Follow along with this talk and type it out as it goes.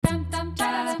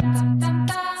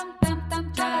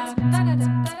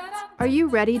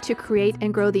ready to create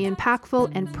and grow the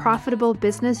impactful and profitable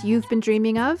business you've been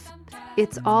dreaming of?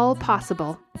 It's all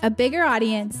possible. A bigger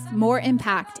audience, more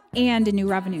impact, and a new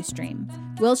revenue stream.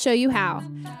 We'll show you how.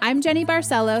 I'm Jenny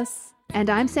Barcelos. And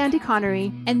I'm Sandy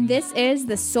Connery. And this is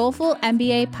the Soulful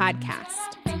MBA Podcast.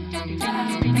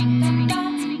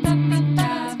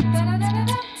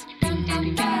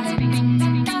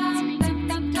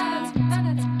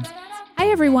 Hi,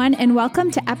 everyone, and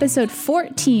welcome to episode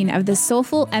 14 of the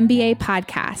Soulful MBA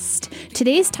Podcast.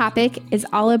 Today's topic is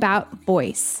all about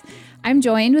voice. I'm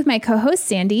joined with my co-host,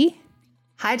 Sandy.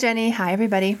 Hi, Jenny. Hi,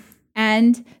 everybody.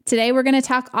 And today we're going to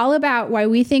talk all about why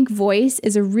we think voice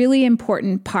is a really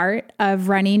important part of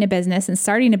running a business and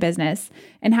starting a business,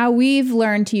 and how we've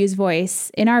learned to use voice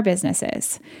in our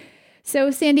businesses. So,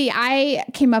 Sandy, I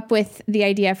came up with the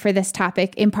idea for this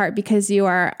topic in part because you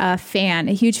are a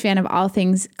huge fan of all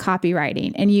things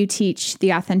copywriting, and you teach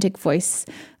the Authentic Voice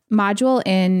module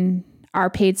in our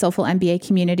paid Soulful MBA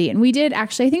community. And we did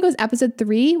actually, I think it was episode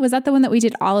 3. Was that the one that we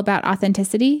did all about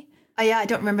authenticity? Yeah, I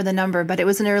don't remember the number, but it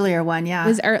was an earlier one. Yeah. It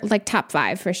was like top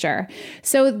 5 for sure.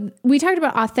 So we talked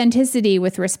about authenticity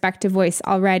with respect to voice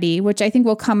already, which I think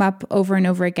will come up over and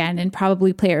over again and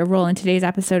probably play a role in today's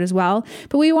episode as well.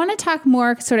 But we want to talk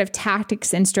more sort of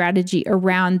tactics and strategy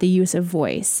around the use of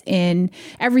voice in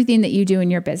everything that you do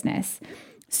in your business.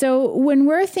 So when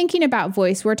we're thinking about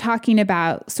voice, we're talking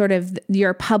about sort of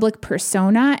your public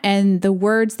persona and the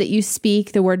words that you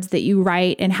speak, the words that you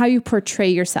write, and how you portray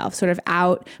yourself sort of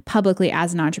out publicly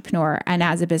as an entrepreneur and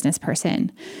as a business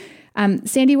person.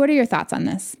 Sandy, what are your thoughts on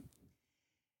this?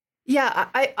 Yeah,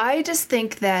 I just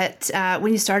think that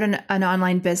when you start an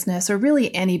online business, or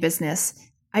really any business,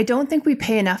 I don't think we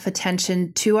pay enough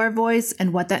attention to our voice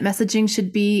and what that messaging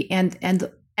should be and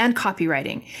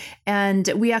copywriting. And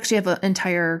we actually have an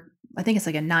entire, I think it's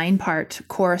like a 9-part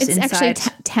course. It's inside.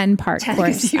 actually 10-part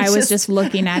course. I was just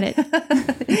looking at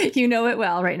it. You know it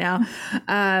well right now.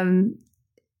 And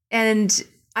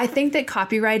I think that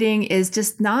copywriting is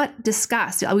just not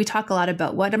discussed. We talk a lot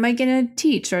about what am I going to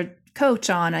teach or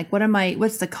coach on? Like,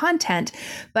 what's the content,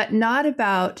 but not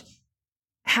about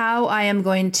how I am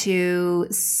going to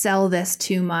sell this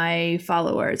to my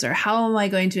followers, or how am I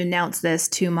going to announce this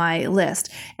to my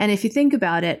list? And if you think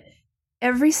about it,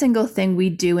 every single thing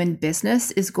we do in business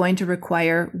is going to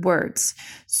require words.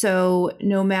 So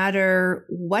no matter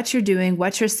what you're doing,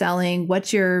 what you're selling,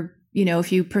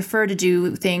 if you prefer to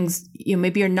do things,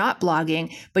 maybe you're not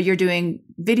blogging, but you're doing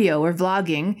video or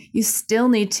vlogging, you still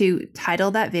need to title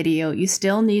that video. You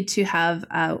still need to have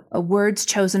a words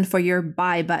chosen for your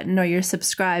buy button or your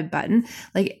subscribe button.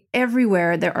 Like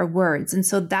everywhere there are words. And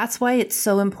so that's why it's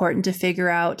so important to figure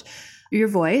out your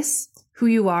voice, who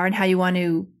you are and how you want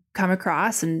to come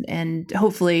across. And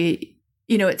hopefully,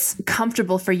 it's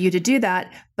comfortable for you to do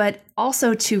that, but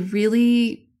also to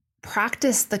really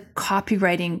practice the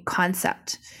copywriting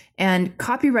concept. And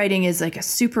copywriting is like a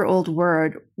super old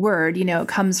word. It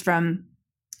comes from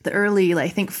the early, I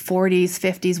think 40s,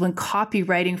 50s, when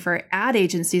copywriting for ad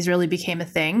agencies really became a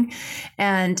thing.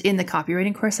 And in the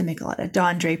copywriting course, I make a lot of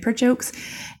Don Draper jokes.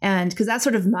 And because that's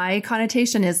sort of my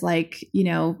connotation is like,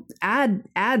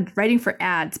 ad writing for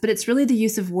ads, but it's really the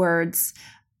use of words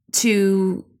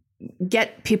to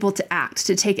get people to act,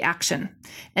 to take action.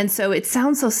 And so it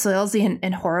sounds so salesy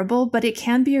and horrible, but it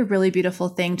can be a really beautiful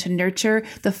thing to nurture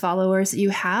the followers that you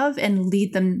have and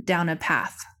lead them down a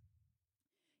path.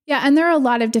 Yeah, and there are a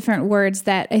lot of different words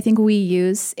that I think we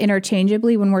use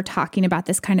interchangeably when we're talking about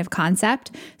this kind of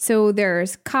concept. So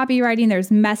there's copywriting, there's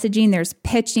messaging, there's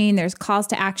pitching, there's calls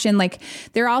to action. Like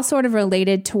they're all sort of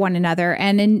related to one another.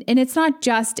 And it's not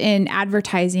just in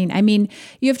advertising. I mean,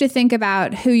 you have to think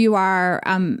about who you are.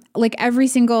 Like every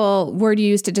single word you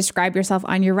use to describe yourself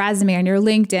on your resume, on your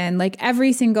LinkedIn, like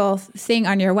every single thing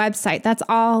on your website, that's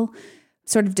all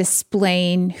sort of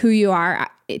displaying who you are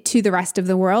to the rest of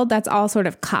the world. That's all sort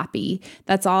of copy.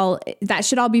 That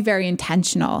should all be very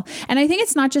intentional. And I think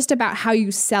it's not just about how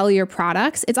you sell your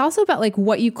products. It's also about like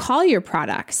what you call your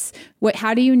products.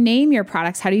 How do you name your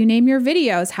products? How do you name your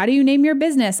videos? How do you name your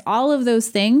business? All of those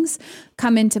things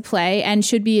come into play and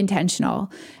should be intentional.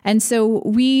 And so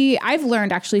I've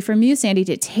learned actually from you, Sandy,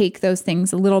 to take those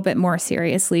things a little bit more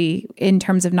seriously in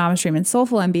terms of NamaStream and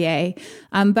Soulful MBA.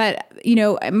 But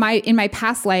in my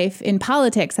past life in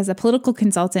politics as a political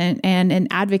consultant and an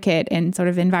advocate in sort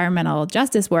of environmental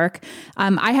justice work,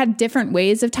 I had different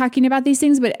ways of talking about these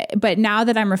things. But now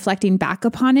that I'm reflecting back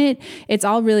upon it, it's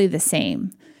all really the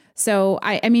same. So,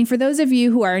 I mean, for those of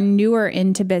you who are newer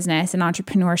into business and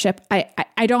entrepreneurship,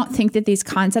 I don't think that these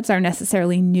concepts are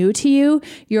necessarily new to you.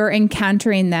 You're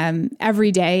encountering them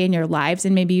every day in your lives,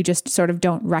 and maybe you just sort of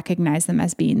don't recognize them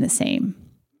as being the same.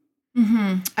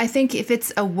 I think if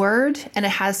it's a word and it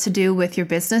has to do with your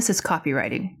business, it's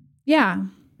copywriting. Yeah.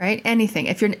 Right? Anything.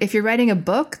 If you're writing a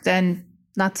book, then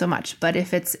not so much. But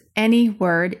if it's any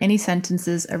word, any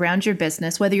sentences around your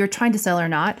business, whether you're trying to sell or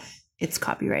not, it's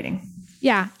copywriting.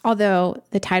 Yeah. Although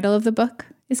the title of the book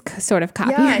is sort of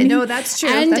copywriting. Yeah, no, that's true.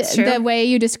 And that's true. the way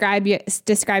you describe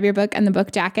your book and the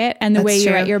book jacket and the way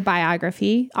you write your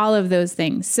biography, all of those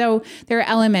things. So there are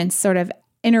elements sort of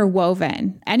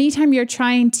interwoven. Anytime you're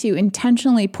trying to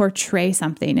intentionally portray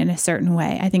something in a certain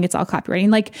way, I think it's all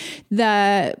copywriting. Like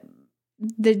the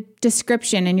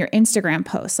description in your Instagram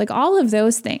posts, like all of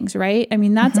those things, right? I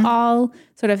mean, that's all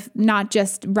sort of not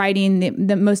just writing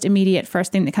the most immediate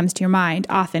first thing that comes to your mind.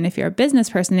 Often, if you're a business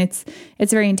person, it's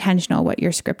very intentional what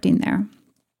you're scripting there.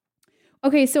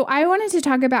 Okay, so I wanted to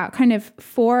talk about kind of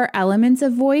 4 elements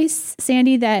of voice,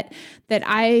 Sandy, that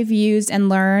I've used and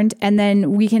learned, and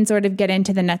then we can sort of get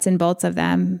into the nuts and bolts of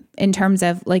them in terms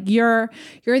of like you're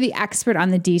the expert on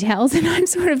the details, and I'm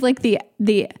sort of like the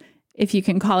if you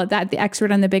can call it that, the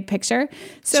expert on the big picture.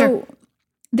 So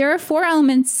there are 4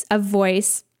 elements of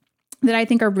voice that I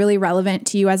think are really relevant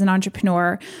to you as an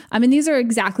entrepreneur. And these are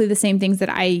exactly the same things that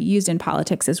I used in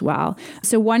politics as well.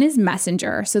 So one is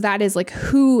messenger. So that is like,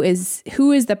 who is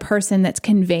the person that's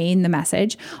conveying the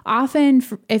message? Often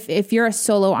if you're a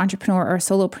solo entrepreneur or a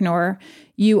solopreneur,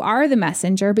 you are the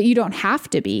messenger, but you don't have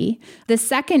to be. The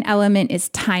second element is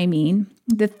timing.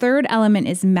 The third element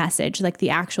is message, like the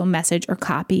actual message or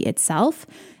copy itself.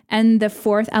 And the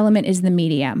fourth element is the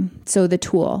medium, so the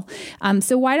tool.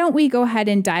 So why don't we go ahead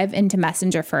and dive into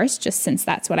Messenger first, just since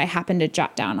that's what I happened to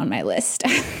jot down on my list.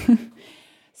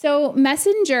 So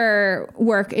Messenger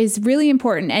work is really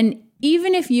important. And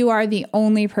even if you are the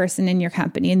only person in your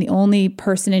company and the only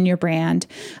person in your brand,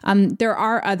 there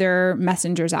are other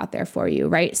messengers out there for you,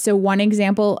 right? So one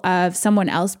example of someone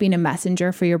else being a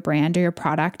messenger for your brand or your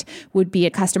product would be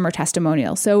a customer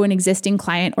testimonial. So an existing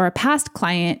client or a past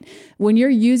client, when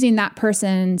you're using that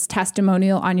person's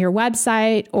testimonial on your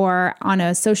website or on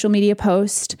a social media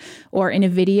post or in a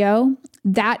video,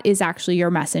 that is actually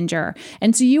your messenger.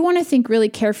 And so you want to think really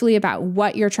carefully about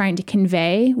what you're trying to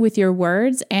convey with your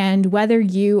words and whether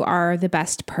you are the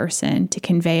best person to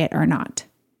convey it or not.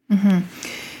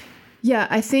 Yeah,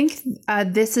 I think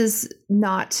this is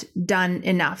not done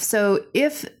enough. So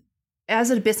if,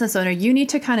 as a business owner, you need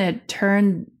to kind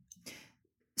of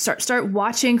start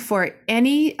watching for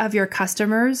any of your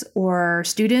customers or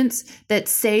students that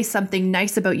say something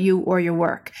nice about you or your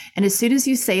work. And as soon as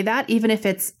you say that, even if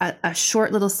it's a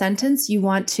short little sentence, you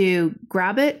want to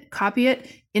grab it, copy it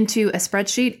into a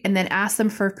spreadsheet, and then ask them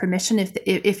for permission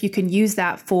if you can use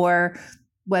that for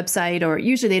website, or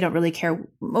usually they don't really care.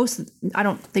 I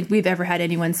don't think we've ever had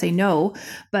anyone say no,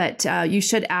 but you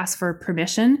should ask for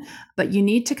permission. But you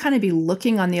need to kind of be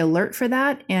looking on the alert for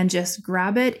that and just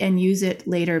grab it and use it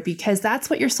later, because that's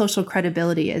what your social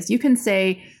credibility is. You can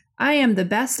say, I am the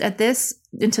best at this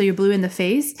until you're blue in the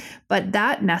face, but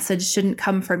that message shouldn't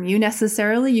come from you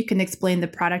necessarily. You can explain the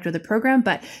product or the program,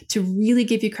 but to really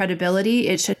give you credibility,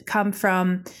 it should come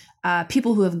from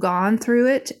people who have gone through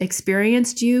it,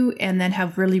 experienced you, and then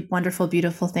have really wonderful,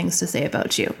 beautiful things to say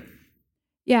about you.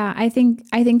 Yeah, I think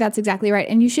that's exactly right.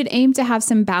 And you should aim to have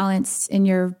some balance in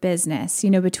your business,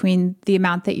 between the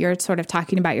amount that you're sort of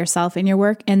talking about yourself in your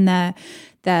work and to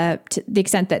the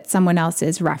extent that someone else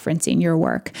is referencing your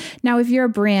work. Now, if you're a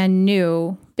brand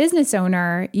new business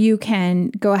owner, you can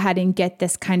go ahead and get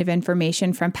this kind of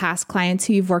information from past clients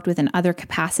who you've worked with in other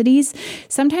capacities.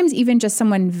 Sometimes even just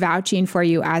someone vouching for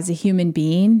you as a human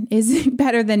being is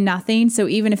better than nothing. So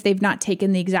even if they've not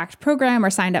taken the exact program or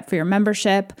signed up for your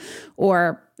membership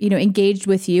or, engaged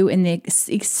with you in the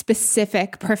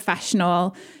specific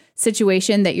professional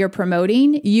situation that you're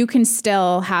promoting, you can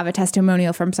still have a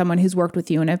testimonial from someone who's worked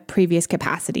with you in a previous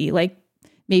capacity. Like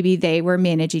maybe they were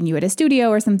managing you at a studio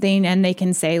or something, and they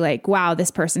can say like, wow,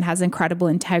 this person has incredible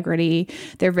integrity.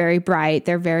 They're very bright.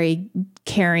 They're very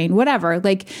caring, whatever.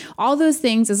 Like all those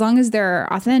things, as long as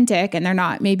they're authentic and they're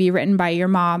not maybe written by your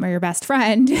mom or your best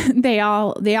friend, they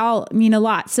all mean a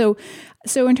lot. So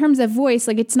in terms of voice,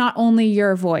 like it's not only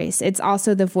your voice, it's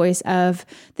also the voice of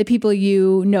the people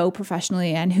you know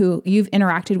professionally and who you've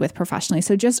interacted with professionally.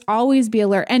 So just always be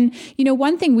alert. And,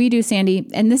 one thing we do, Sandy,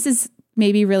 and this is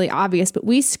maybe really obvious, but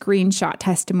we screenshot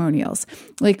testimonials.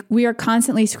 Like we are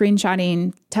constantly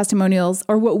screenshotting testimonials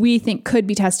or what we think could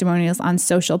be testimonials on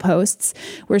social posts.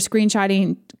 We're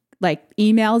screenshotting like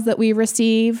emails that we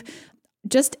receive.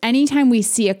 Just anytime we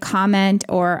see a comment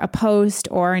or a post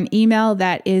or an email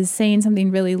that is saying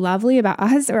something really lovely about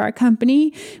us or our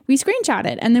company, we screenshot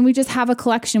it. And then we just have a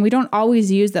collection. We don't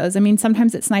always use those. I mean,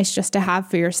 sometimes it's nice just to have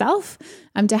for yourself,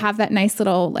 to have that nice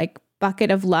little like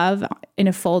bucket of love in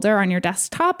a folder on your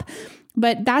desktop.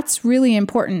 But that's really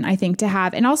important, I think, to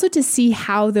have, and also to see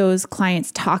how those clients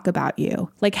talk about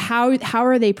you. Like how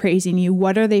are they praising you?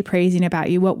 What are they praising about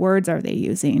you? What words are they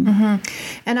using?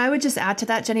 Mm-hmm. And I would just add to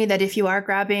that, Jenny, that if you are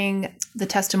grabbing the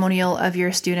testimonial of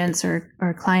your students or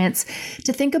clients,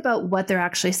 to think about what they're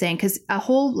actually saying, because a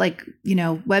whole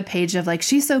web page of like,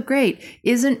 she's so great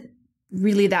isn't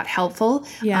really that helpful.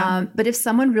 Yeah. But if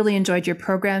someone really enjoyed your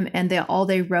program and all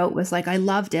they wrote was like, I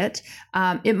loved it,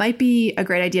 it might be a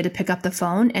great idea to pick up the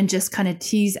phone and just kind of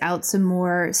tease out some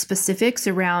more specifics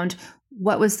around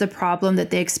what was the problem that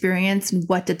they experienced and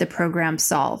what did the program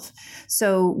solve.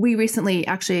 So we recently,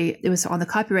 actually, it was on the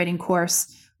copywriting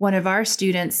course, one of our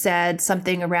students said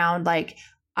something around like,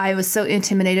 I was so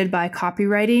intimidated by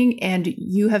copywriting, and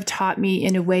you have taught me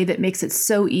in a way that makes it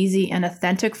so easy and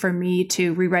authentic for me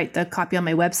to rewrite the copy on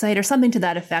my website, or something to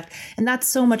that effect. And that's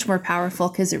so much more powerful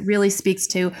because it really speaks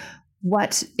to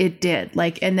what it did.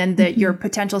 And then your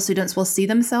potential students will see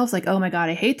themselves like, oh my God,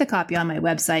 I hate the copy on my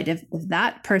website. If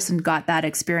that person got that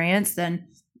experience, then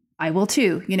I will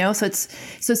too,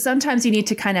 So sometimes you need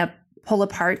to kind of pull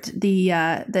apart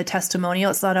the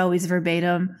testimonial. It's not always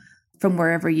verbatim from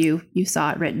wherever you saw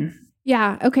it written.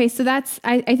 Yeah. Okay. So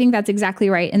I think that's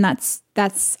exactly right. And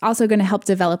that's also going to help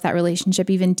develop that relationship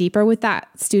even deeper with that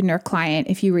student or client.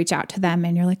 If you reach out to them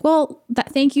and you're like, well,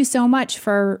 thank you so much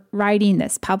for writing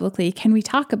this publicly. Can we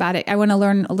talk about it? I want to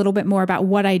learn a little bit more about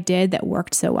what I did that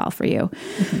worked so well for you.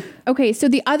 Mm-hmm. Okay. So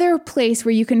the other place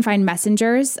where you can find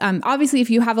messengers, obviously,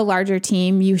 if you have a larger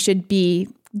team, you should be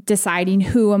deciding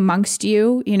who amongst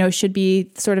you, should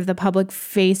be sort of the public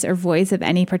face or voice of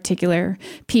any particular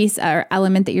piece or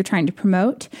element that you're trying to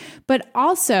promote. But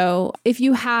also, if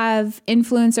you have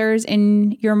influencers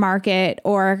in your market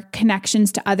or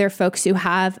connections to other folks who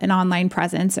have an online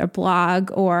presence, a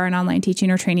blog or an online teaching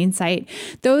or training site,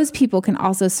 those people can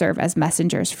also serve as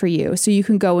messengers for you. So you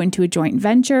can go into a joint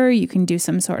venture, you can do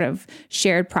some sort of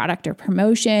shared product or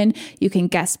promotion, you can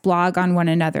guest blog on one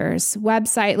another's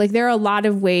website. Like there are a lot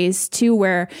of ways too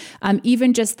where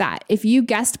even just that, if you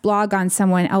guest blog on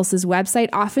someone else's website,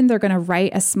 often they're going to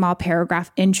write a small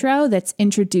paragraph intro that's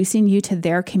introducing you to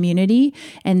their community.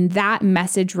 And that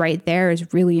message right there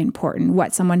is really important.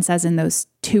 What someone says in those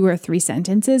 2 or 3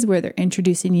 sentences where they're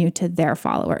introducing you to their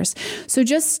followers. So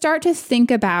just start to think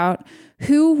about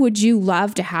who would you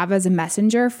love to have as a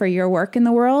messenger for your work in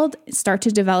the world? Start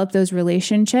to develop those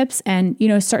relationships and,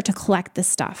 start to collect this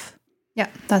stuff. Yeah,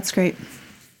 that's great.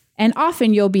 And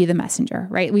often you'll be the messenger,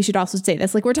 right? We should also say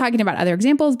this, like we're talking about other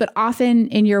examples, but often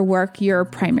in your work, you're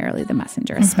primarily the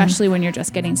messenger, especially when you're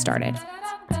just getting started.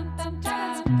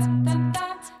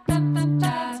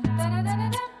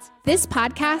 This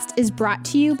podcast is brought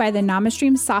to you by the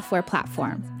NamaStream software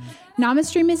platform.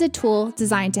 NamaStream is a tool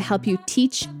designed to help you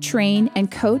teach, train, and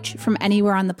coach from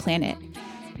anywhere on the planet.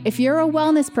 If you're a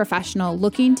wellness professional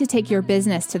looking to take your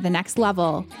business to the next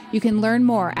level, you can learn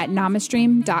more at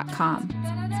namastream.com.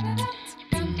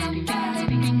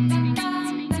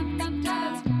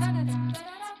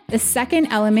 The second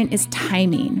element is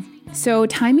timing. So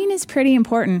timing is pretty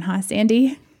important, huh,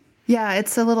 Sandy? Yeah,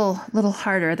 it's a little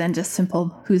harder than just simple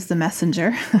who's the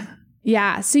messenger.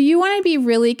 Yeah, so you want to be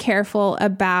really careful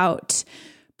about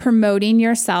promoting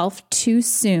yourself too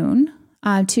soon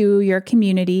to your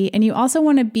community. And you also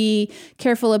want to be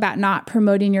careful about not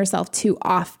promoting yourself too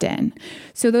often.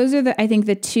 So those are I think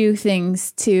the 2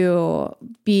 things to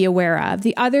be aware of.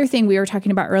 The other thing we were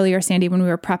talking about earlier, Sandy, when we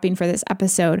were prepping for this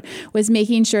episode, was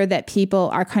making sure that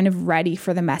people are kind of ready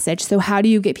for the message. So how do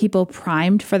you get people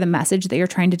primed for the message that you're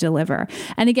trying to deliver?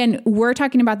 And again, we're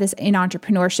talking about this in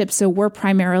entrepreneurship. So we're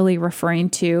primarily referring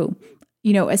to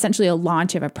essentially a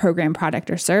launch of a program, product,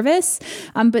 or service.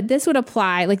 But this would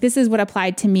apply, this is what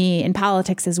applied to me in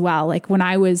politics as well. Like when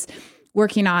I was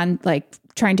working on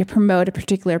trying to promote a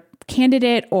particular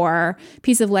candidate or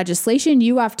piece of legislation,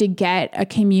 you have to get a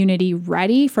community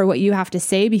ready for what you have to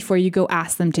say before you go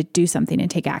ask them to do something and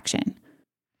take action.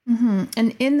 Mm-hmm.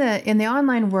 And in the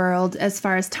online world, as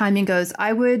far as timing goes,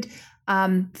 I would,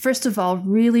 first of all,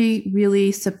 really,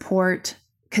 really support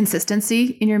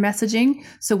consistency in your messaging.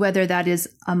 So whether that is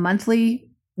a monthly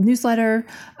newsletter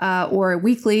or a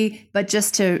weekly, but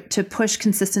just to push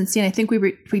consistency. And I think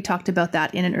we talked about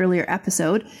that in an earlier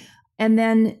episode. And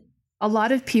then a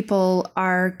lot of people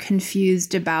are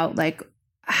confused about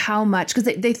how much,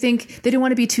 because they think they don't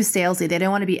want to be too salesy. They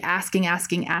don't want to be asking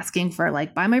for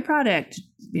buy my product,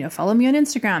 follow me on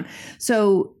Instagram.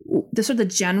 So the sort of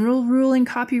the general rule in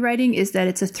copywriting is that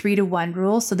it's a 3-to-1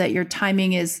 rule, so that your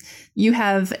timing is, you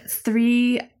have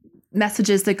 3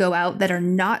 messages that go out that are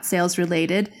not sales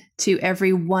related to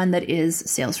every one that is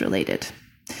sales related.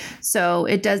 So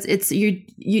it's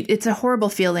a horrible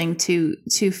feeling to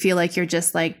feel like you're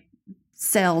just like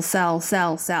sell.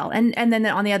 And then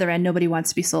on the other end, nobody wants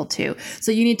to be sold to.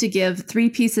 So you need to give 3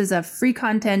 pieces of free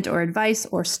content or advice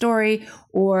or story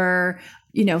or,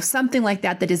 something like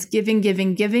that is giving,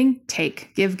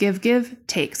 take, give,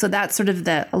 take. So that's sort of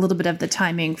a little bit of the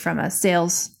timing from a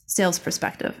sales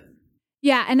perspective.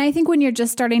 Yeah. And I think when you're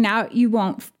just starting out, you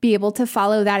won't be able to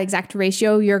follow that exact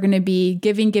ratio. You're going to be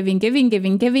giving for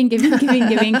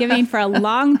a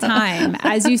long time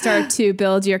as you start to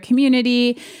build your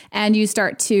community and you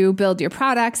start to build your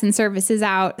products and services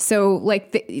out. So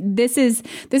like this is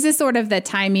sort of the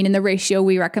timing and the ratio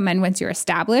we recommend once you're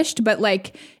established, but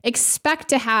like expect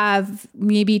to have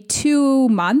maybe 2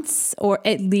 months or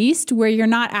at least where you're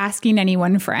not asking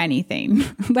anyone for anything,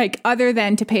 like other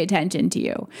than to pay attention to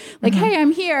you. Like, hey,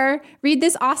 I'm here. Read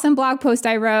this awesome blog post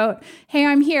I wrote. Hey,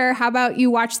 I'm here. How about you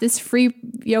watch this free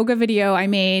yoga video I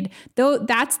made? Though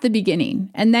that's the beginning.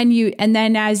 And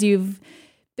then as you've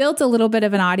built a little bit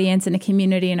of an audience and a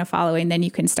community and a following, then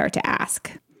you can start to ask.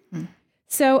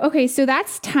 So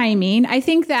that's timing. I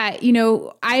think that,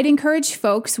 I'd encourage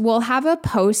folks, we'll have a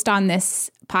post on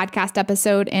this podcast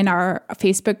episode in our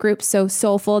Facebook group. So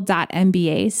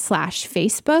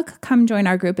soulful.mba/Facebook. Come join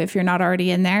our group if you're not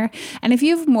already in there. And if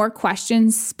you have more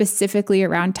questions specifically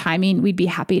around timing, we'd be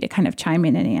happy to kind of chime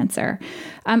in and answer.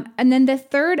 And then the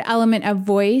third element of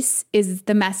voice is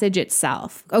the message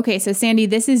itself. Okay, so Sandy,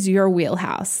 this is your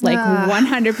wheelhouse, like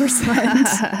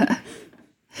 100%.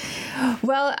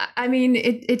 Well, I mean,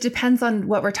 it depends on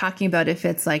what we're talking about. If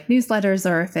it's like newsletters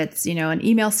or if it's, an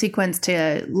email sequence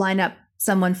to line up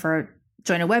someone for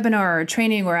join a webinar or a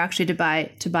training or actually to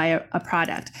buy a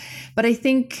product. But I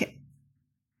think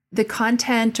the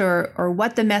content or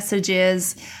what the message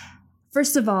is,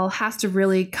 first of all, has to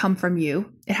really come from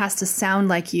you. It has to sound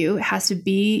like you. It has to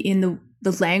be in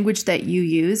the language that you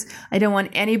use. I don't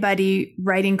want anybody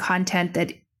writing content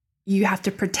that you have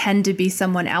to pretend to be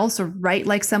someone else or write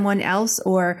like someone else,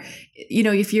 or,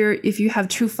 if you have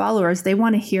true followers, they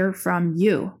want to hear from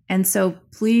you. And so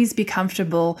please be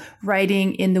comfortable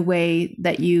writing in the way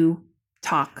that you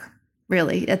talk.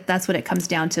 Really, that's what it comes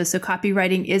down to. So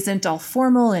copywriting isn't all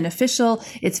formal and official.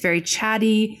 It's very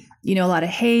chatty, a lot of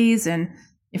hey's, and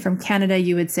from Canada,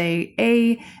 you would say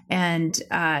a, and,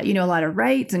 a lot of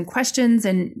rights and questions.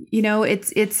 And,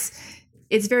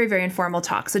 it's very, very informal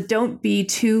talk. So don't be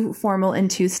too formal and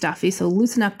too stuffy. So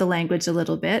loosen up the language a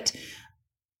little bit.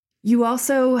 You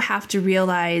also have to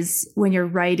realize when you're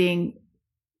writing,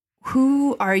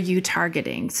 who are you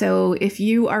targeting? So if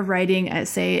you are writing,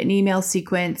 say, an email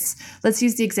sequence, let's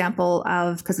use the example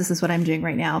of, because this is what I'm doing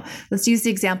right now. Let's use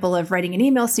the example of writing an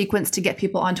email sequence to get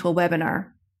people onto a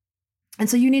webinar. And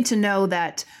so you need to know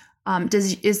that,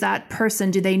 is that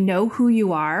person, do they know who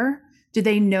you are? Do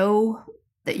they know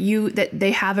that they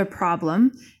have a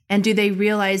problem, and do they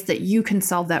realize that you can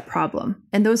solve that problem?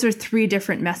 And those are 3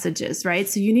 different messages, right?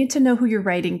 So you need to know who you're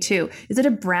writing to. Is it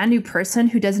a brand new person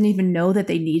who doesn't even know that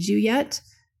they need you yet?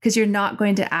 Because you're not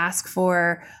going to ask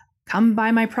for, come buy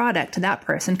my product to that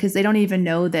person, because they don't even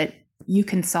know that you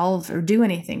can solve or do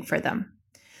anything for them.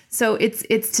 So it's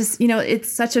just,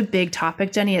 it's such a big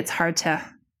topic, Jenny. It's hard to.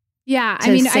 Yeah.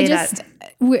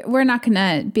 We're not going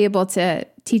to be able to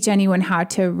teach anyone how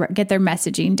to get their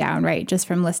messaging down, right? Just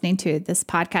from listening to this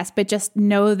podcast, but just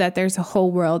know that there's a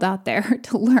whole world out there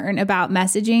to learn about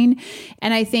messaging.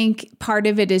 And I think part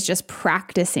of it is just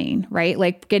practicing, right?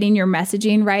 Like getting your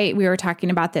messaging right. We were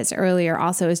talking about this earlier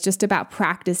also, is just about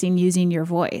practicing using your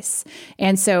voice.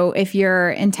 And so if you're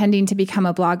intending to become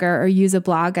a blogger or use a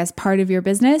blog as part of your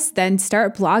business, then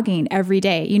start blogging every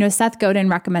day. Seth Godin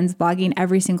recommends blogging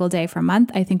every single day for a month.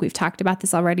 I think we've talked about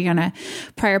this already on a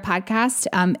prior podcast.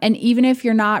 And even if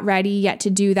you're not ready yet to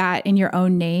do that in your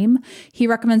own name, he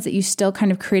recommends that you still kind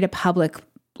of create a public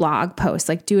blog post,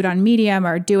 like do it on Medium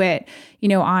or do it,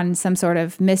 on some sort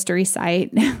of mystery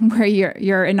site where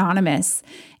you're anonymous,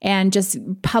 and just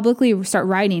publicly start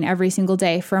writing every single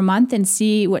day for a month and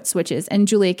see what switches. And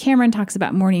Julia Cameron talks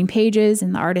about morning pages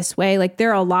in The Artist's Way. Like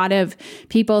there are a lot of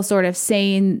people sort of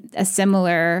saying a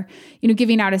similar,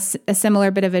 giving out a similar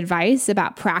bit of advice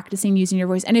about practicing using your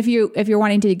voice. And if you're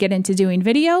wanting to get into doing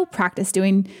video, practice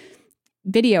doing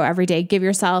video every day. Give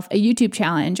yourself a YouTube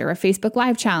challenge or a Facebook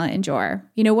Live challenge or,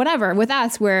 whatever. With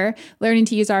us, we're learning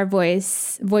to use our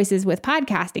voices with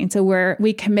podcasting. So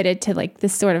we committed to like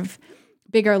this sort of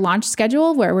bigger launch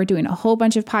schedule where we're doing a whole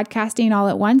bunch of podcasting all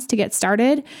at once to get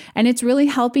started. And it's really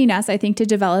helping us, I think, to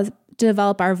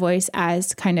develop our voice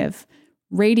as kind of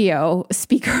radio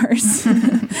speakers, but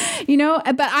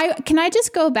can I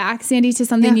just go back, Sandy, to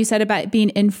something you said about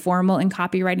being informal in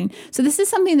copywriting? So this is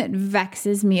something that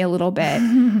vexes me a little bit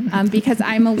because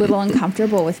I'm a little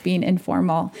uncomfortable with being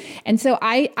informal. And so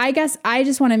I guess I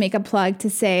just want to make a plug to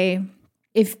say,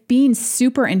 if being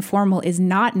super informal is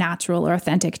not natural or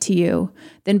authentic to you,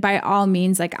 then by all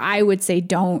means, like I would say,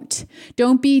 don't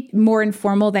be more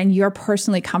informal than you're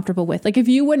personally comfortable with. Like if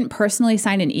you wouldn't personally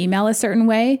sign an email a certain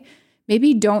way,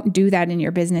 maybe don't do that in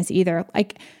your business either.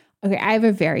 Like, okay, I have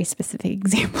a very specific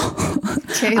example.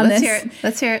 Okay, let's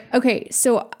hear it. Okay,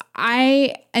 so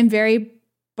I am very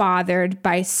bothered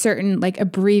by certain like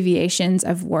abbreviations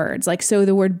of words. Like, so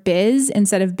the word biz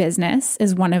instead of business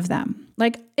is one of them.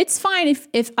 Like, it's fine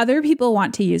if other people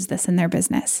want to use this in their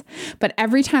business. But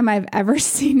every time I've ever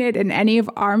seen it in any of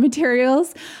our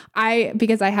materials,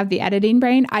 because I have the editing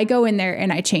brain, I go in there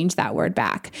and I change that word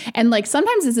back. And like,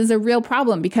 sometimes this is a real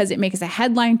problem because it makes a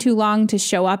headline too long to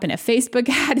show up in a Facebook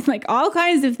ad and like all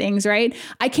kinds of things, right?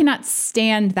 I cannot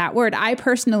stand that word. I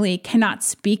personally cannot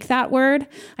speak that word.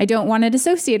 I don't want it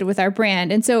associated with our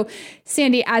brand. And so,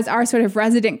 Sandy, as our sort of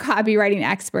resident copywriting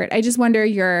expert, I just wonder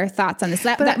your thoughts on this.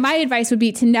 That my advice would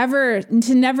be to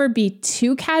never be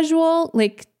too casual,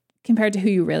 like compared to who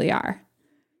you really are.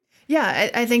 Yeah,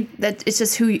 I think that it's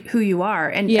just who you are.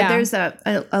 And there's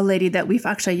a lady that we've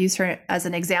actually used her as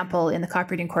an example in the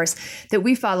copywriting course that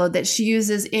we followed, that she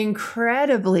uses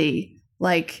incredibly,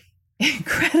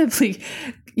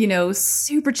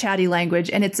 super chatty language.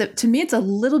 And to me, it's a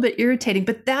little bit irritating,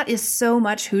 but that is so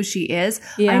much who she is.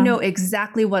 Yeah. I know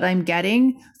exactly what I'm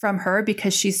getting from her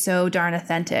because she's so darn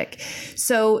authentic.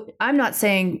 So I'm not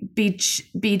saying be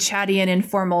chatty and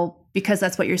informal because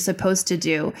that's what you're supposed to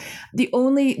do. The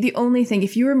only thing,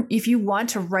 if you want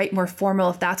to write more formal,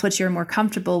 if that's what you're more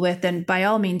comfortable with, then by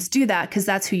all means do that, because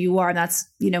that's who you are. And that's,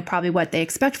 probably what they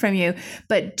expect from you.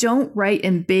 But don't write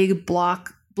in big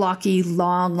blocky,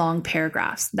 long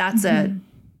paragraphs. That's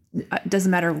it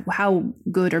doesn't matter how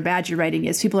good or bad your writing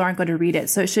is. People aren't going to read it.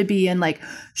 So it should be in like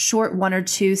short 1 or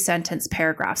 2 sentence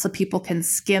paragraphs so people can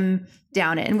skim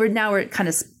down it. And we're kind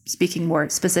of speaking more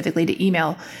specifically to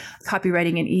email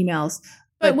copywriting and emails.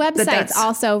 But websites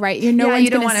also, right? One's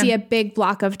going to see a big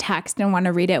block of text and want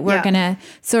to read it. We're going to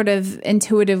sort of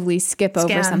intuitively skip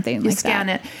over something like that. Scan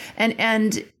it.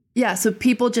 And yeah, so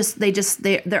people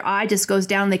their eye just goes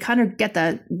down. They kind of get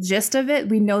the gist of it.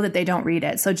 We know that they don't read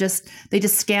it. So they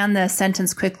just scan the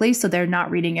sentence quickly. So they're not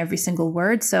reading every single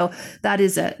word. So that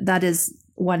is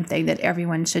one thing that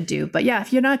everyone should do. But yeah,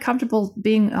 if you're not comfortable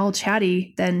being all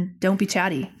chatty, then don't be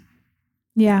chatty.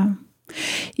 Yeah.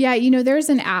 Yeah, there's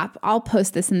an app. I'll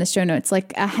post this in the show notes,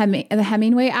 like the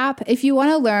Hemingway app. If you want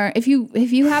to learn, if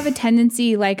you have a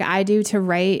tendency like I do to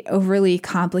write overly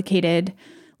complicated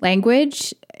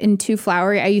language and too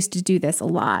flowery, I used to do this a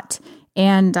lot.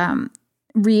 And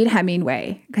read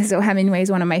Hemingway, because Hemingway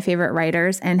is one of my favorite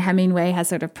writers, and Hemingway has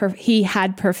sort of he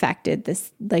had perfected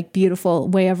this like beautiful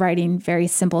way of writing very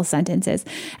simple sentences.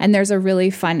 And there's a really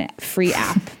fun free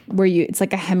app where it's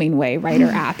like a Hemingway writer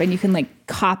app, and you can like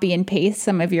copy and paste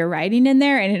some of your writing in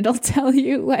there, and it'll tell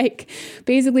you like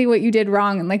basically what you did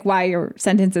wrong and like why your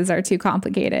sentences are too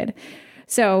complicated.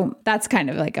 So that's kind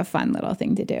of like a fun little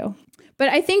thing to do. But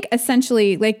I think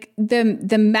essentially like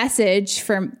the message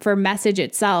for message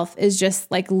itself is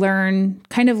just like learn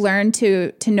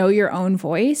to know your own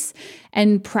voice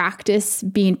and practice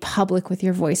being public with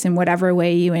your voice in whatever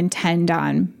way you intend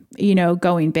on,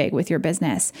 going big with your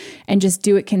business, and just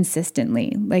do it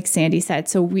consistently, like Sandy said.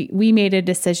 So we made a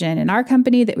decision in our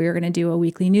company that we were going to do a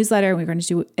weekly newsletter, and we were going to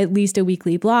do at least a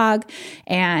weekly blog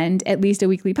and at least a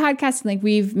weekly podcast. And like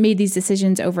we've made these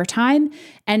decisions over time.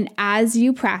 And as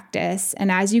you practice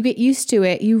and as you get used to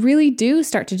it, you really do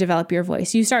start to develop your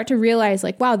voice. You start to realize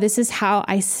like, wow, this is how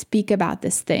I speak about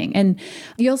this thing. And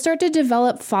you'll start to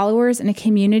develop followers in a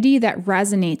community that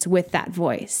resonates with that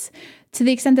voice. To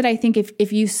the extent that I think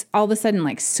if you all of a sudden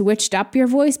like switched up your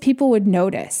voice, people would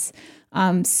notice.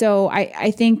 So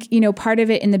I think, part of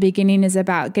it in the beginning is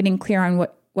about getting clear on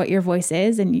what your voice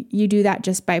is. And you do that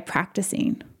just by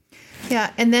practicing.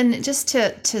 Yeah. And then just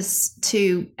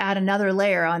to add another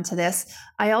layer onto this,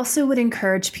 I also would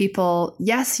encourage people,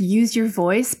 yes, use your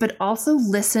voice, but also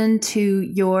listen to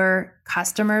your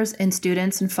customers and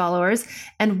students and followers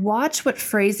and watch what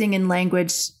phrasing and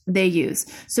language they use.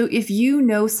 So if you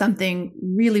know something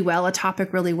really well, a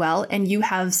topic really well, and you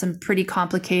have some pretty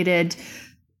complicated,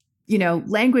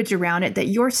 language around it that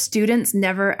your students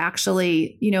never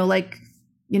actually,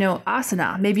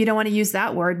 asana. Maybe you don't want to use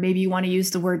that word. Maybe you want to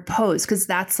use the word pose, because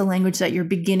that's the language that your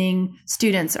beginning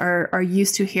students are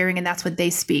used to hearing, and that's what they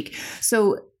speak.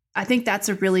 So I think that's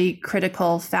a really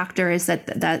critical factor, is that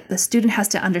the student has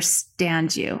to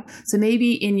understand you. So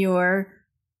maybe in your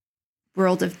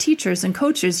world of teachers and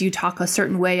coaches, you talk a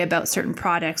certain way about certain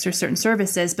products or certain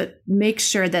services, but make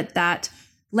sure that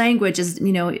language is,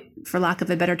 for lack of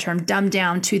a better term, dumbed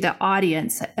down to the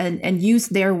audience and use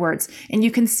their words. And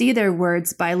you can see their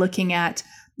words by looking at,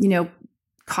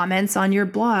 comments on your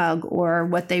blog, or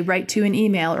what they write to an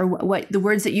email, or what the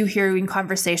words that you hear in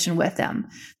conversation with them.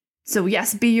 So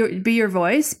yes, be your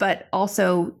voice, but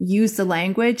also use the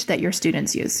language that your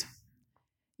students use.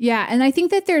 Yeah. And I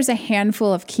think that there's a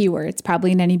handful of keywords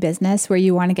probably in any business where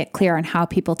you want to get clear on how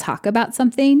people talk about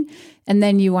something. And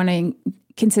then you want to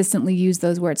consistently use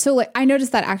those words. So I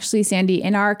noticed that actually, Sandy,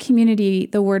 in our community,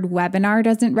 the word webinar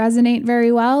doesn't resonate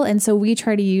very well. And so we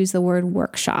try to use the word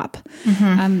workshop.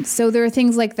 Mm-hmm. So there are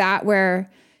things like that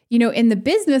where, in the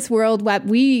business world,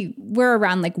 we're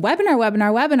around like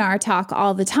webinar talk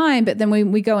all the time. But then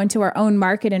when we go into our own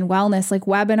market and wellness, like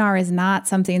webinar is not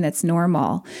something that's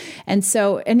normal. And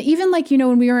so, and even like,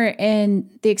 when we were in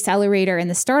the accelerator in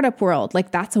the startup world,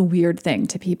 like that's a weird thing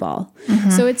to people.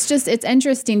 Mm-hmm. So it's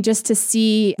interesting just to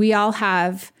see we all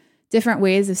have different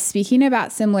ways of speaking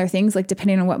about similar things, like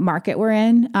depending on what market we're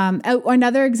in.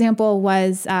 Another example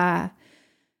was,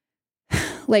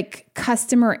 like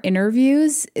customer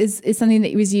interviews is something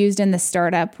that was used in the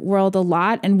startup world a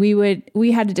lot. And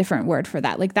we had a different word for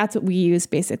that. Like that's what we use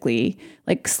basically,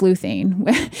 like sleuthing,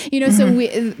 mm-hmm.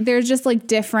 So there's just like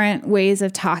different ways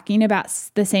of talking about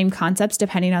the same concepts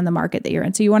depending on the market that you're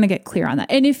in. So you want to get clear on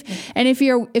that. And if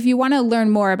you want to learn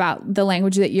more about the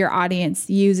language that your audience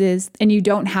uses and you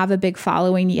don't have a big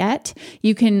following yet,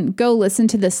 you can go listen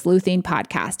to the Sleuthing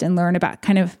podcast and learn about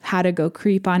kind of how to go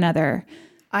creep on other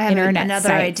I have another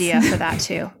sites. idea for that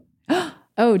too.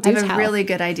 Oh, do I have tell. a really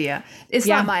good idea. It's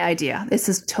not my idea. This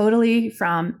is totally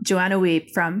from Joanna Wiebe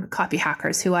from Copy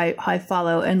Hackers, who I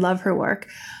follow and love her work.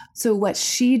 So what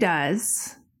she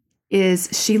does is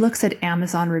she looks at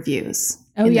Amazon reviews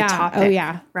in the topic. Oh,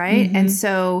 yeah. Right? Mm-hmm. And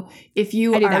so if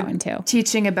you are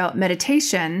teaching about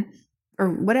meditation or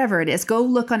whatever it is, go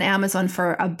look on Amazon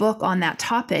for a book on that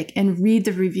topic and read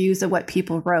the reviews of what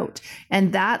people wrote.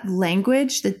 And that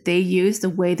language that they use, the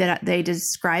way that they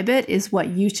describe it, is what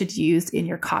you should use in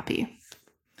your copy.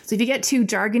 So if you get too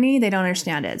jargony, they don't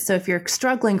understand it. So if you're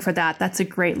struggling for that, that's a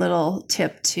great little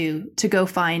tip to go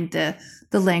find the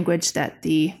language that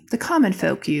the common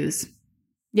folk use.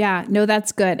 Yeah, no,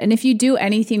 that's good. And if you do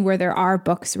anything where there are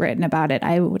books written about it,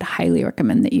 I would highly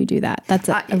recommend that you do that. That's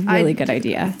a really good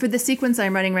idea. For the sequence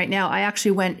I'm running right now, I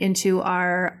actually went into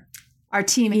our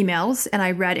team emails and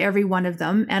I read every one of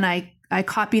them, and I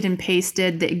copied and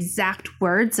pasted the exact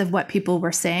words of what people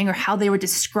were saying or how they were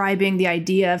describing the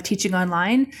idea of teaching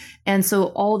online. And so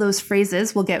all those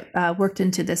phrases will get worked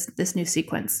into this new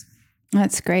sequence.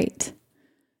 That's great.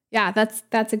 Yeah,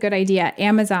 that's a good idea.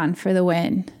 Amazon for the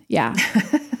win. Yeah.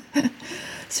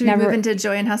 So we move into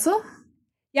Joy and Hustle?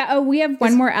 Yeah. Oh, we have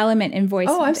one more element in voice.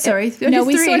 Oh, I'm sorry. No,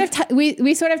 we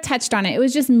sort of touched on it. It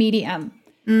was just medium.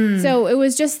 So it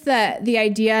was just the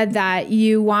idea that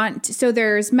you want, so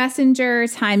there's messenger,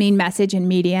 timing, message, and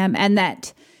medium, and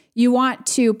that you want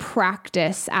to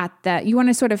practice you want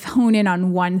to sort of hone in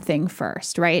on one thing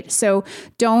first, right? So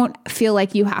don't feel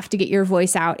like you have to get your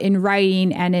voice out in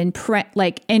writing and in print,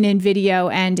 and in video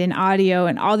and in audio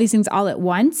and all these things all at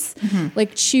once. Mm-hmm.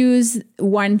 Like choose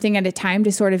one thing at a time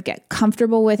to sort of get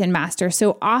comfortable with and master.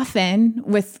 So often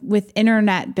with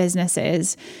internet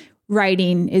businesses,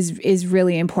 writing is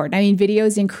really important. I mean, video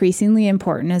is increasingly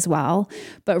important as well,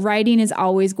 but writing is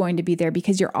always going to be there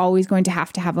because you're always going to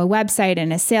have a website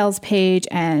and a sales page.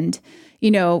 And,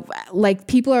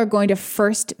 people are going to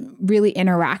first really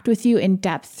interact with you in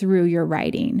depth through your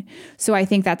writing. So I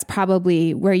think that's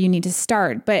probably where you need to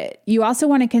start. But you also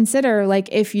want to consider,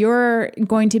 if you're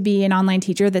going to be an online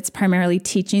teacher that's primarily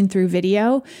teaching through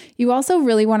video, you also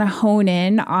really want to hone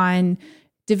in on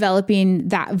developing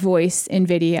that voice in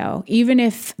video, even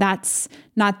if that's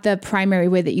not the primary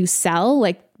way that you sell,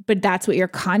 but that's what your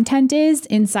content is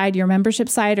inside your membership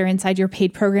site or inside your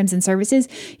paid programs and services,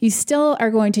 you still are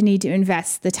going to need to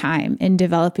invest the time in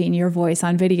developing your voice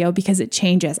on video because it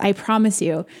changes. I promise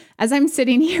you, as I'm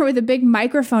sitting here with a big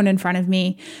microphone in front of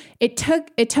me, it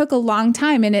took a long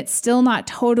time, and it's still not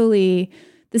totally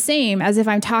the same as if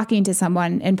I'm talking to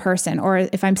someone in person or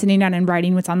if I'm sitting down and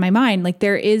writing what's on my mind.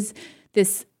 There is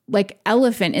this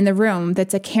elephant in the room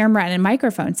that's a camera and a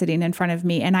microphone sitting in front of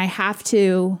me. And I have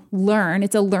to learn,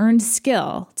 it's a learned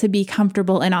skill to be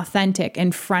comfortable and authentic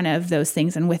in front of those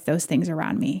things and with those things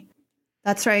around me.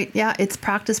 That's right. Yeah. It's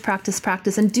practice, practice,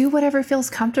 practice, and do whatever feels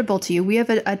comfortable to you. We have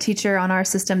a teacher on our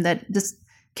system that just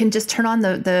can just turn on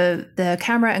the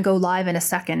camera and go live in a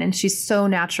second. And she's so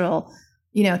natural,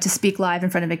 to speak live in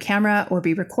front of a camera or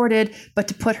be recorded, but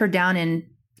to put her down in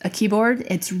a keyboard,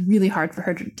 it's really hard for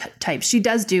her to type. She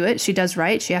does do it. She does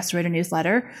write. She has to write a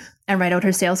newsletter and write out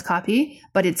her sales copy,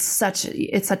 but it's such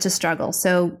a struggle.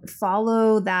 So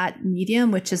follow that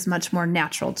medium, which is much more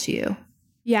natural to you.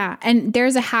 Yeah. And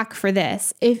there's a hack for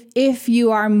this. If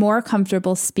you are more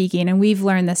comfortable speaking, and we've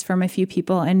learned this from a few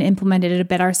people and implemented it a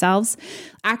bit ourselves,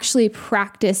 actually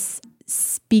practice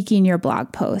speaking your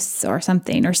blog posts or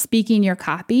something, or speaking your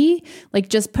copy. Like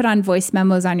just put on voice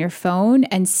memos on your phone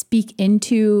and speak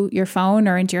into your phone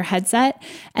or into your headset.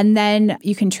 And then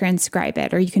you can transcribe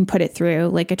it, or you can put it through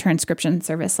like a transcription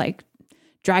service like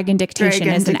Dragon Dictation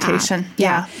is an app.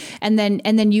 Yeah. And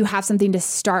then you have something to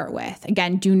start with.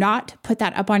 Again, do not put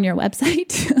that up on your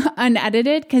website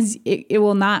unedited, because it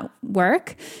will not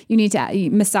work. You need to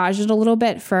massage it a little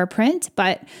bit for print,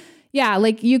 but yeah,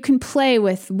 like you can play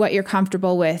with what you're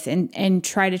comfortable with and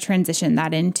try to transition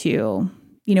that into,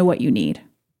 what you need.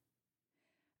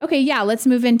 Okay. Yeah. Let's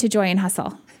move into Joy and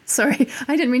Hustle. Sorry.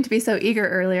 I didn't mean to be so eager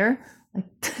earlier.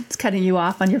 It's cutting you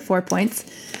off on your 4 points.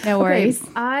 No worries.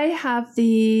 Okay, I have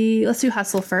let's do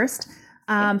Hustle first.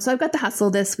 So I've got the Hustle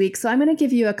this week. So I'm going to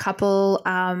give you a couple,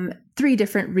 3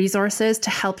 different resources to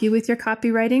help you with your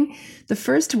copywriting. The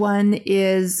first one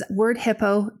is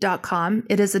wordhippo.com.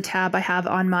 It is a tab I have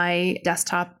on my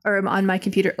desktop or on my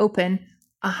computer open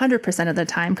 100% of the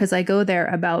time, because I go there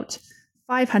about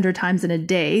 500 times in a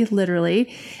day,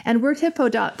 literally. And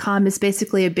wordhippo.com is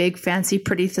basically a big, fancy,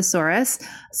 pretty thesaurus.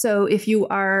 So if you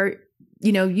are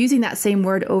using that same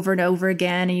word over and over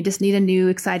again, and you just need a new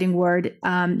exciting word,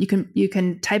 you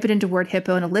can type it into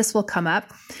WordHippo and a list will come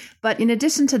up. But in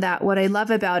addition to that, what I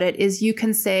love about it is you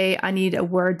can say, I need a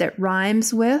word that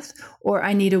rhymes with, or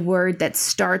I need a word that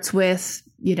starts with,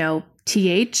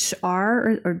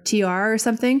 THR or TR or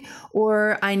something,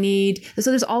 or so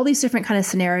there's all these different kind of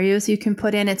scenarios you can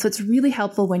put in it. So it's really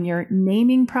helpful when you're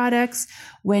naming products,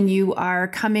 when you are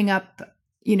coming up,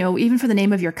 even for the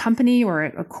name of your company or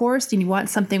a course, and you want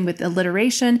something with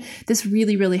alliteration, this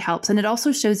really, really helps. And it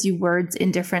also shows you words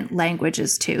in different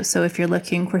languages too. So if you're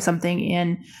looking for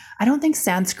something I don't think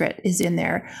Sanskrit is in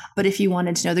there, but if you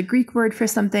wanted to know the Greek word for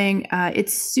something,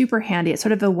 it's super handy. It's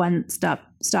sort of a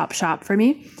one-stop shop for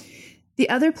me. The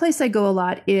other place I go a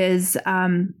lot is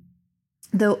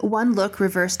the One Look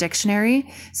Reverse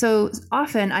Dictionary. So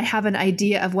often I have an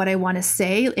idea of what I want to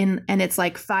say and it's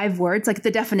like 5 words, like the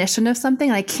definition of something,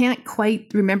 and I can't quite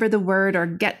remember the word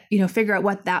or figure out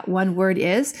what that one word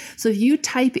is. So if you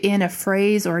type in a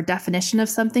phrase or a definition of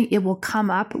something, it will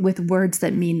come up with words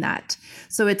that mean that.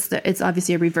 So it's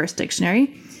obviously a reverse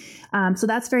dictionary. So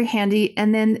that's very handy.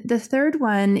 And then the third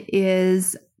one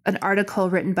is an article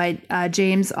written by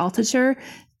James Altucher,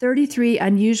 33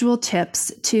 Unusual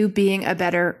Tips to Being a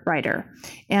Better Writer.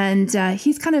 And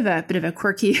he's kind of a bit of a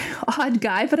quirky, odd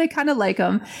guy, but I kind of like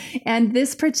him. And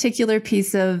this particular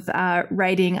piece of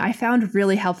writing I found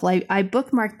really helpful. I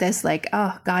bookmarked this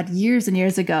years and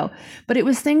years ago. But it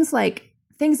was things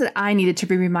that I needed to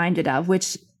be reminded of,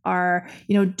 which are,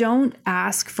 don't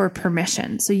ask for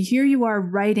permission. So here you are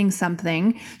writing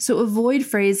something. So avoid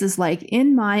phrases like,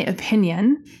 in my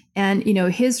opinion. And,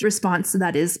 his response to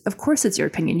that is, of course, it's your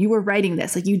opinion. You were writing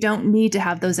this. Like, you don't need to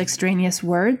have those extraneous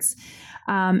words.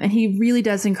 And he really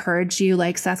does encourage you,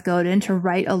 like Seth Godin, to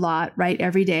write a lot, write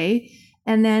every day.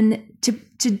 And then to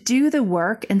do the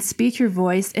work and speak your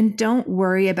voice, and don't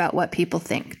worry about what people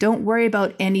think. Don't worry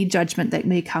about any judgment that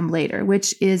may come later,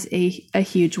 which is a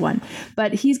huge one.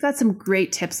 But he's got some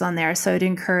great tips on there. So I'd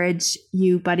encourage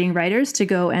you budding writers to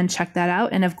go and check that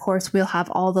out. And of course, we'll have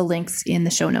all the links in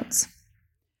the show notes.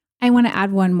 I want to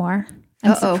add one more.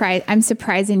 I'm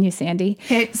surprising you, Sandy.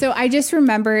 Okay. So I just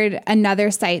remembered another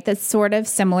site that's sort of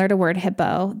similar to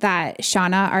WordHippo that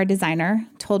Shauna, our designer,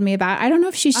 told me about. I don't know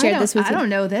if she shared this with you. I don't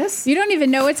know this. You don't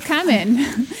even know it's coming.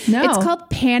 No. It's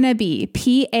called Panabee,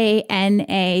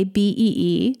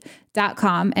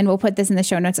 PANABEE.com. And we'll put this in the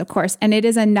show notes, of course. And it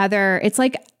is it's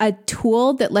like a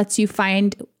tool that lets you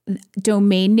find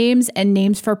domain names and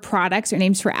names for products or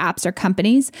names for apps or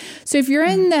companies. So if you're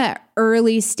in the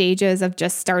early stages of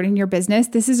just starting your business,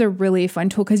 this is a really fun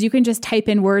tool, because you can just type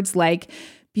in words like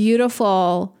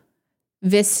beautiful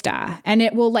Vista, and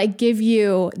it will give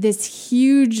you this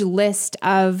huge list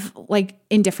of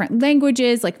in different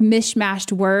languages, like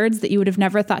mishmashed words that you would have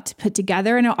never thought to put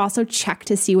together. And it'll also check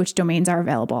to see which domains are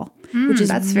available, which is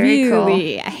that's very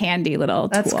really a handy little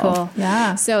tool. That's cool.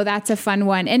 Yeah. So that's a fun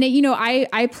one. And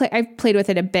I've played with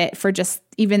it a bit for just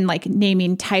even like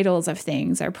naming titles of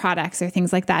things or products or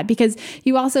things like that, because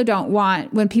you also don't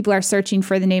want, when people are searching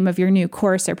for the name of your new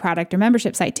course or product or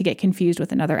membership site, to get confused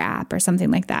with another app or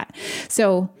something like that.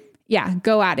 So yeah,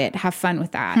 go at it. Have fun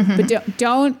with that. But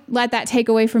don't let that take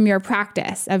away from your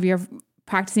practice of your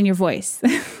practicing your voice.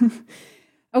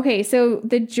 Okay, so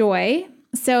the joy.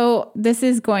 So this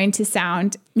is going to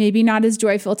sound maybe not as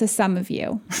joyful to some of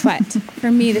you, but for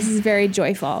me, this is very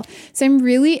joyful. So I'm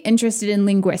really interested in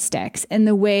linguistics and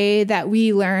the way that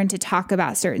we learn to talk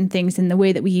about certain things and the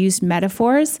way that we use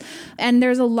metaphors. And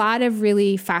there's a lot of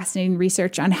really fascinating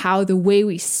research on how the way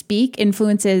we speak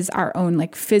influences our own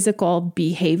like physical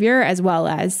behavior, as well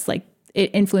as like it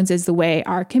influences the way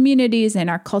our communities and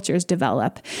our cultures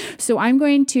develop. So I'm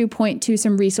going to point to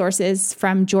some resources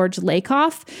from George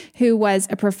Lakoff, who was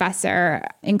a professor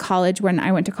in college when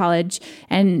I went to college.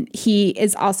 And he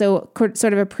is also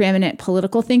sort of a preeminent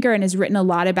political thinker and has written a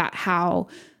lot about how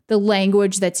the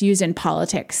language that's used in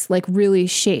politics like really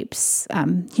shapes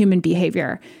human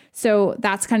behavior. So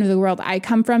that's kind of the world I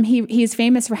come from. He's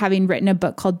famous for having written a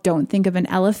book called Don't Think of an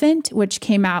Elephant, which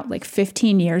came out like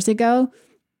 15 years ago.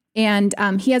 And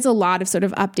he has a lot of sort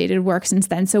of updated work since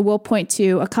then. So we'll point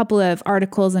to a couple of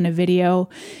articles and a video.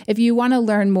 If you want to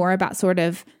learn more about sort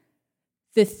of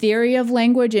the theory of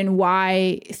language and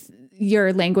why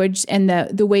your language and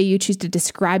the way you choose to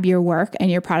describe your work and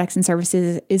your products and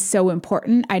services is so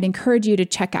important, I'd encourage you to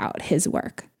check out his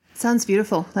work. Sounds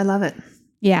beautiful. I love it.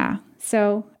 Yeah.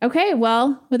 So, okay.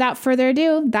 Well, without further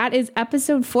ado, that is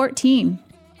episode 14.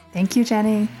 Thank you,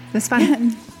 Jenny. It was fun.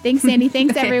 Thanks, Sandy.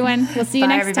 Thanks, everyone. We'll see you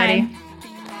Bye, next everybody. time.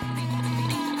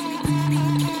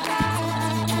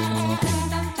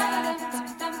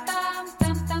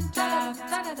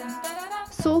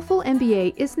 Soulful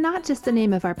MBA is not just the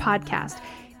name of our podcast.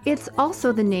 It's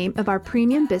also the name of our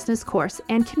premium business course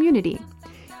and community.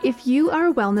 If you are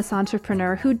a wellness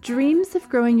entrepreneur who dreams of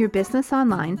growing your business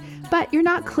online, but you're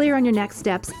not clear on your next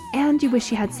steps and you wish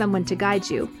you had someone to guide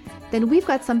you, then we've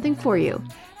got something for you.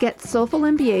 Get Soulful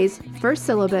MBA's first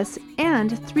syllabus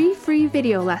and 3 free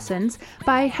video lessons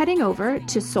by heading over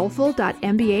to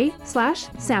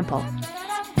soulful.mba/sample.